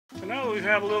So now that we've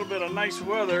had a little bit of nice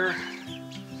weather,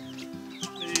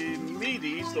 the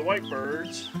meaties, the white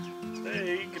birds,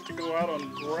 they get to go out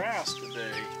on grass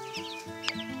today.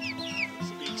 This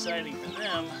will be exciting for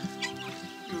them.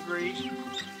 You agree?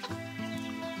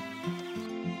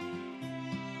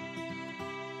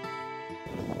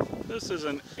 This is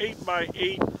an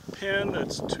 8x8 pen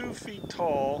that's 2 feet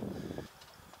tall.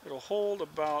 It'll hold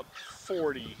about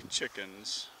 40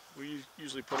 chickens. We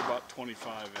usually put about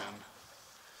 25 in.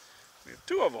 We have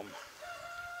 2 of them.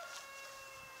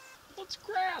 What's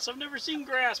grass? I've never seen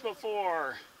grass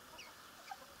before.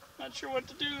 Not sure what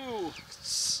to do.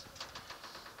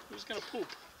 Who's gonna poop?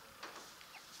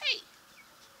 Hey,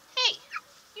 hey,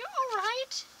 you all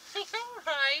right? You all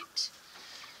right?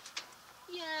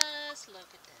 Yes,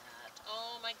 look at that.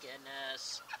 Oh my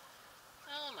goodness.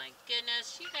 Oh my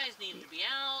goodness, you guys need to be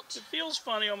out. It feels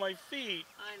funny on my feet.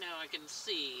 I know, I can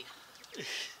see.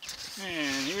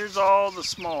 And here's all the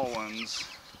small ones.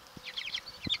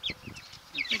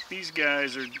 I think these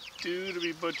guys are due to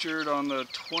be butchered on the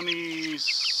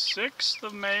 26th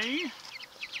of May.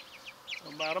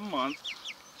 So about a month.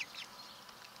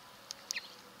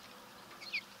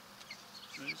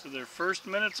 These are their first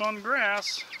minutes on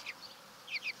grass.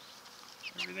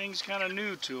 Everything's kind of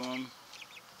new to them.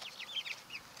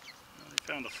 Well,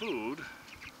 they found the food.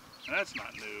 That's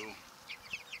not new.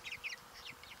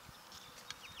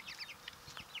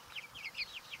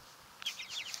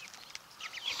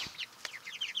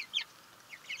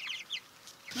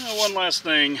 Now, one last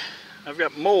thing. I've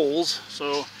got moles,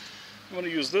 so I'm going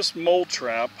to use this mole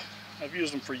trap. I've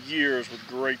used them for years with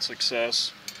great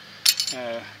success.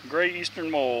 Gray eastern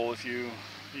mole. If you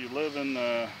live in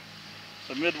the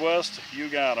Midwest, you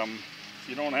got them. If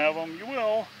you don't have them, you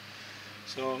will.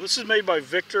 So this is made by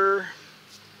Victor,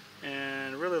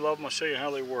 and I really love them. I'll show you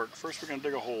how they work. First, we're going to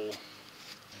dig a hole.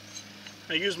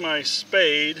 I use my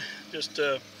spade just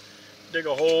to dig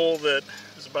a hole that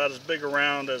is about as big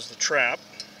around as the trap.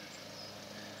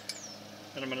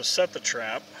 And I'm going to set the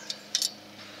trap.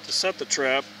 To set the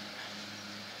trap,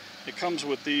 it comes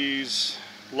with these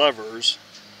levers.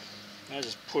 I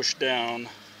just push down,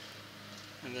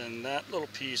 and then that little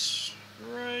piece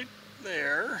right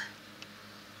there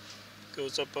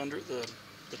goes up under the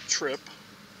trip.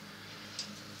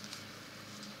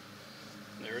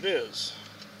 There it is.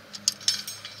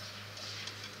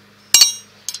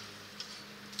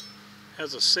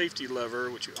 Has a safety lever,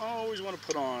 which you always want to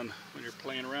put on when you're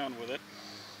playing around with it.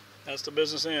 That's the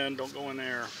business end, don't go in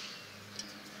there.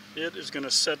 It is going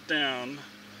to set down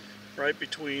right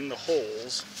between the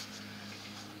holes.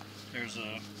 There's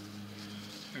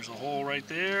a hole right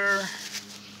there,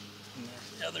 and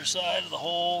the other side of the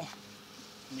hole,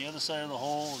 and the other side of the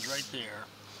hole is right there.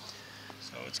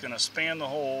 So it's going to span the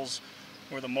holes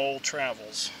where the mole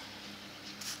travels.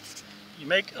 You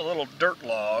make a little dirt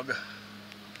log,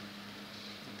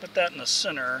 put that in the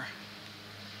center,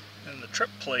 and the trip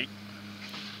plate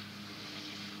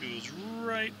goes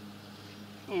right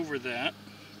over that,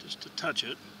 just to touch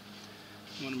it.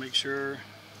 You want to make sure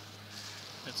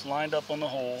it's lined up on the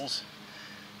holes.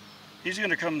 He's going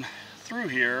to come through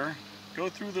here, go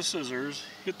through the scissors,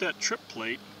 hit that trip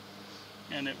plate,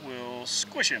 and it will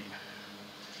squish him.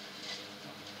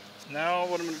 Now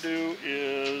what I'm going to do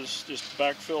is just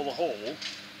backfill the hole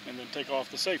and then take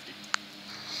off the safety.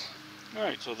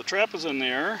 Alright, so the trap is in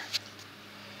there,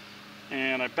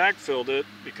 and I backfilled it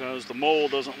because the mole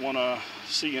doesn't want to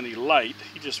see any light.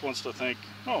 He just wants to think,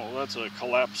 oh, that's a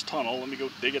collapsed tunnel, let me go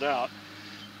dig it out.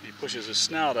 He pushes his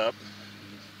snout up,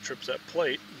 trips that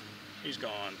plate, he's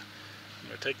gone. I'm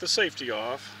going to take the safety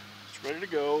off, it's ready to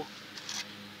go.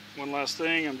 One last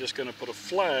thing, I'm just going to put a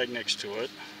flag next to it.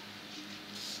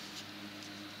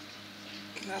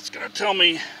 And that's going to tell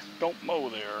me, don't mow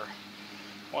there.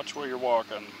 Watch where you're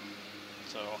walking.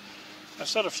 So I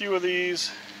set a few of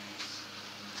these,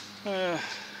 and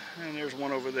there's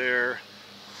one over there.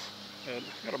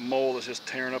 Got a mole that's just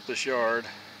tearing up this yard.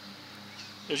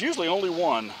 There's usually only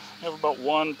one. I have about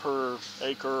one per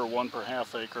acre or one per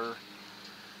half acre.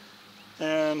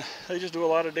 And they just do a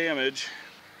lot of damage.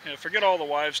 And forget all the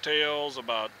wives' tales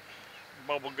about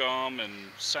bubble gum and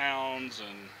sounds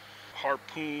and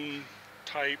harpoon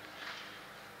type.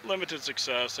 Limited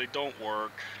success, they don't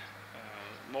work.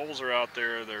 Moles are out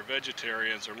there, they're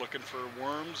vegetarians, they're looking for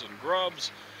worms and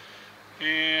grubs,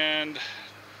 and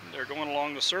they're going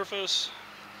along the surface.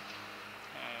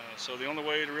 So the only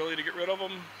way to get rid of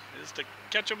them is to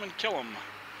catch them and kill them.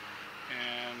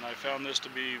 And I found this to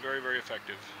be very, very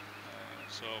effective.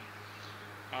 So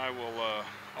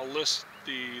I'll list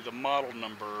the model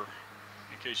number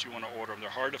in case you want to order them. They're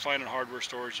hard to find in hardware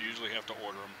stores. You usually have to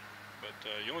order them, but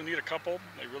you only need a couple.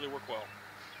 They really work well.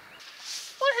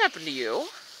 What happened to you?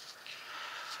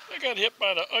 I got hit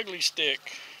by the ugly stick.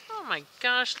 Oh my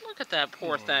gosh, look at that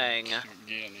poor thing.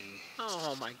 Guinea.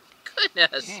 Oh my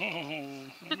goodness.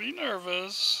 Don't be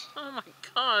nervous. Oh my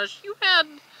gosh, you had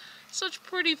such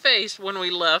pretty face when we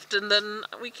left, and then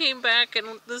we came back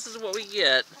and this is what we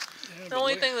get. Yeah, The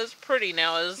only thing that's pretty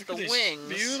now is the wings.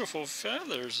 Beautiful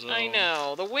feathers, though. I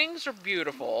know, the wings are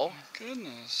beautiful. Oh my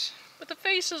goodness. But the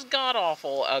face is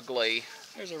god-awful ugly.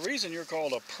 There's a reason you're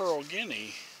called a Pearl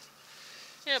Guinea.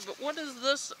 Yeah, but what is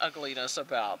this ugliness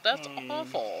about? That's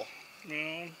awful.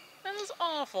 Well, That is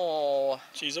awful.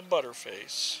 she's a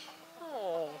butterface.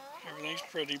 Oh. Everything's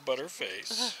pretty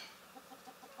butterface.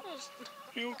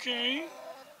 You okay?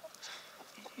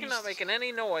 You're not making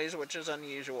any noise, which is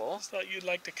unusual. I thought you'd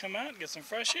like to come out and get some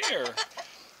fresh air.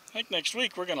 I think next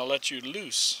week we're going to let you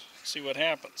loose, see what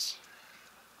happens.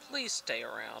 Please stay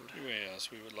around. Yes,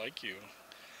 we would like you.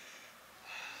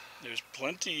 There's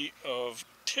plenty of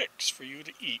ticks for you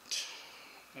to eat.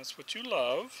 That's what you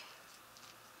love.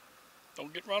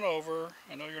 Don't get run over.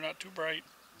 I know you're not too bright.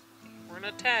 We're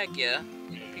gonna tag you.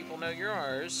 People know you're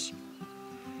ours.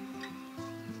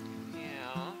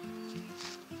 Yeah.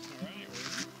 Alright,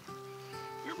 well,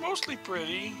 you're mostly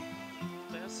pretty.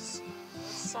 That's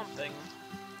something.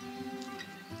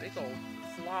 Big old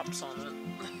flops on it.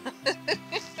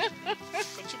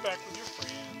 Put you back with your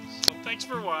friends. So thanks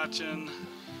for watching.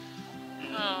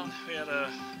 And we had a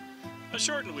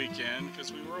shortened weekend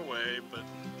because we were away, but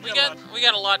we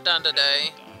got a lot done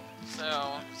today.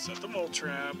 So set the mole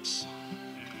traps.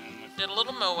 And did a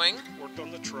little mowing. Worked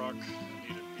on the truck that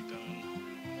needed to be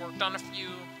done. Worked on a few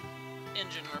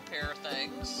engine repair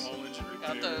things. All engine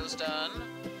repair. Got those done.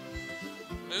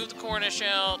 Moved the Cornish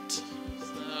out. So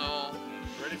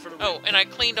ready for the week. Oh, and I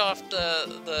cleaned off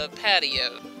the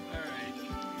patio. Alright.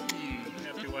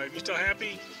 Happy wife. You still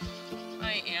happy?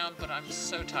 I am, but I'm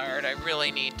so tired. I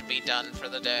really need to be done for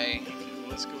the day. Okay, well,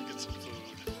 let's go get some food.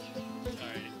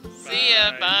 Alright. See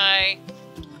ya. Bye.